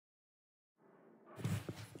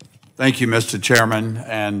Thank you, Mr. Chairman,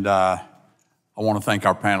 and I want to thank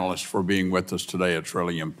our panelists for being with us today. It's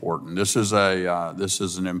really important. This is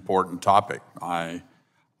an important topic. I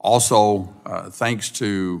also, thanks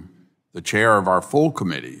to the chair of our full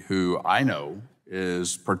committee, who I know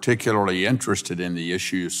is particularly interested in the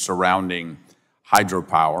issues surrounding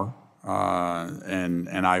hydropower,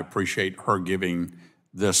 and I appreciate her giving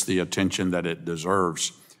this the attention that it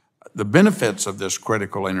deserves. The benefits of this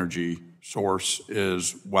critical energy source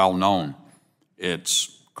is well known.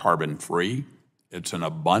 It's carbon-free. It's an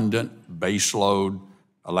abundant baseload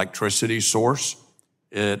electricity source.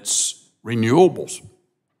 It's renewables.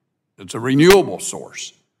 It's a renewable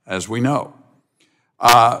source, as we know.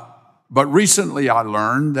 But recently I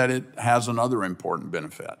learned that it has another important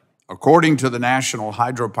benefit. According to the National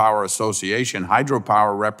Hydropower Association,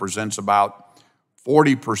 hydropower represents about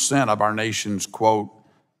 40% of our nation's, quote,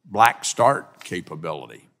 black start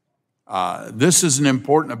capability. This is an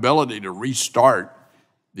important ability to restart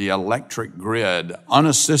the electric grid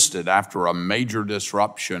unassisted after a major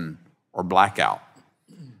disruption or blackout.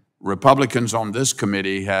 Republicans on this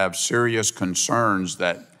committee have serious concerns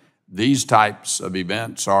that these types of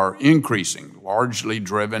events are increasing, largely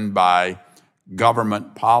driven by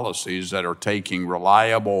government policies that are taking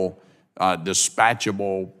reliable,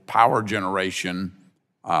 dispatchable power generation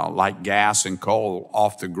like gas and coal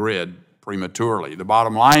off the grid prematurely. The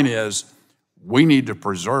bottom line is we need to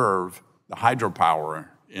preserve the hydropower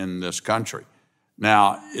in this country.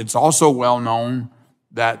 Now, it's also well known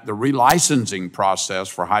that the relicensing process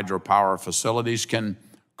for hydropower facilities can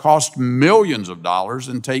cost millions of dollars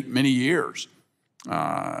and take many years.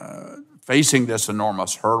 Facing this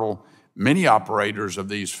enormous hurdle, many operators of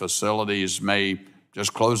these facilities may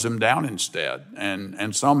just close them down instead,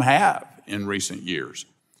 and some have in recent years.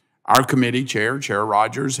 Our committee chair, Chair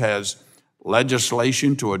Rogers, has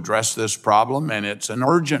legislation to address this problem, and it's an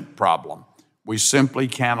urgent problem. We simply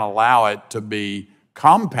can't allow it to be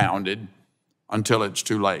compounded until it's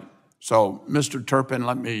too late. So, Mr. Turpin,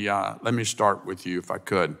 let me start with you, if I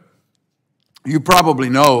could. You probably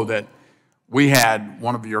know that we had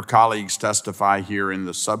one of your colleagues testify here in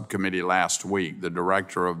the subcommittee last week, the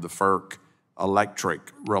director of the FERC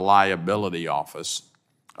Electric Reliability Office.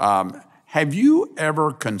 Have you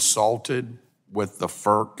ever consulted with the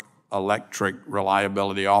FERC Electric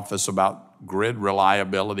Reliability Office about grid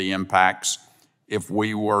reliability impacts if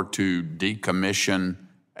we were to decommission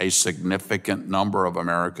a significant number of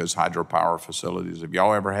America's hydropower facilities? Have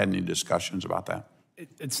y'all ever had any discussions about that?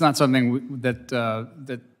 It's not something that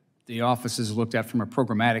the office has looked at from a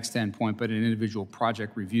programmatic standpoint, but in individual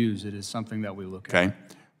project reviews, it is something that we look at. Okay.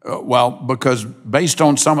 Well, because based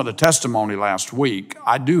on some of the testimony last week,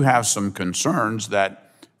 I do have some concerns that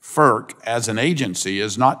FERC, as an agency,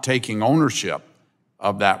 is not taking ownership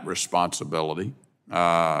of that responsibility,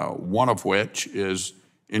 one of which is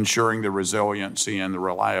ensuring the resiliency and the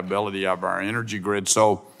reliability of our energy grid.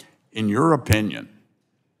 So, in your opinion,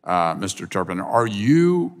 Mr. Turpin, are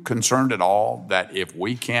you concerned at all that if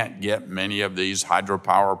we can't get many of these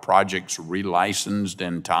hydropower projects relicensed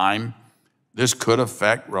in time, this could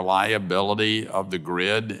affect reliability of the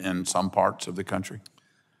grid in some parts of the country?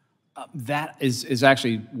 That is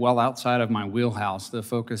actually well outside of my wheelhouse, the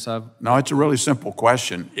focus of... No, it's a really simple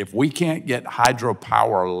question. If we can't get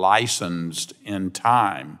hydropower licensed in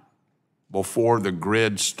time before the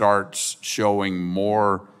grid starts showing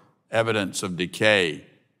more evidence of decay,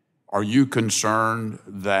 are you concerned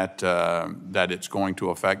that that it's going to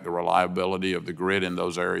affect the reliability of the grid in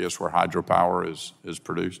those areas where hydropower is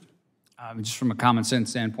produced? Just from a common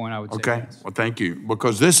sense standpoint, I would say yes. Well, thank you.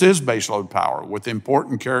 Because this is baseload power with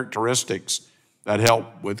important characteristics that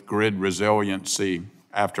help with grid resiliency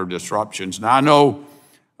after disruptions. Now, I know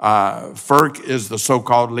FERC is the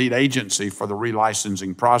so-called lead agency for the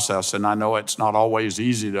relicensing process, and I know it's not always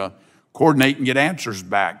easy to coordinate and get answers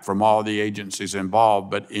back from all the agencies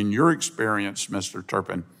involved. But in your experience, Mr.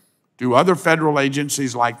 Turpin, do other federal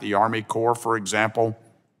agencies like the Army Corps, for example,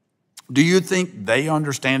 do you think they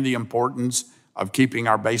understand the importance of keeping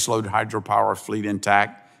our baseload hydropower fleet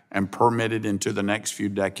intact and permitted into the next few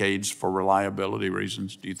decades for reliability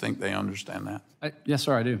reasons? Do you think they understand that? Yes,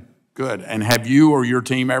 sir, I do. Good. And have you or your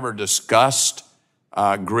team ever discussed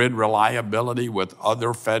grid reliability with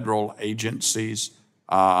other federal agencies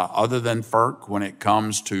other than FERC when it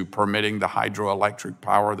comes to permitting the hydroelectric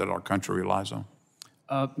power that our country relies on?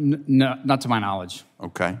 No, not to my knowledge.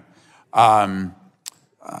 Okay.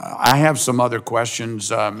 I have some other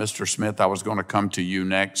questions, Mr. Smith. I was going to come to you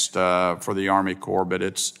next for the Army Corps, but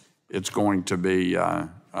it's going to be,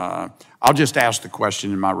 I'll just ask the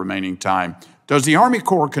question in my remaining time. Does the Army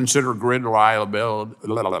Corps consider grid reliability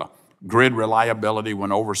grid reliability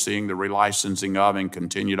when overseeing the relicensing of and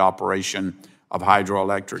continued operation of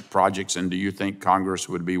hydroelectric projects? And do you think Congress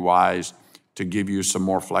would be wise to give you some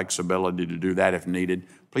more flexibility to do that if needed?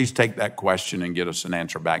 Please take that question and get us an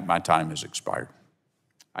answer back. My time has expired.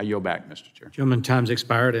 I yield back, Mr. Chair. Gentleman, time's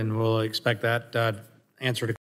expired, and we'll expect that answer to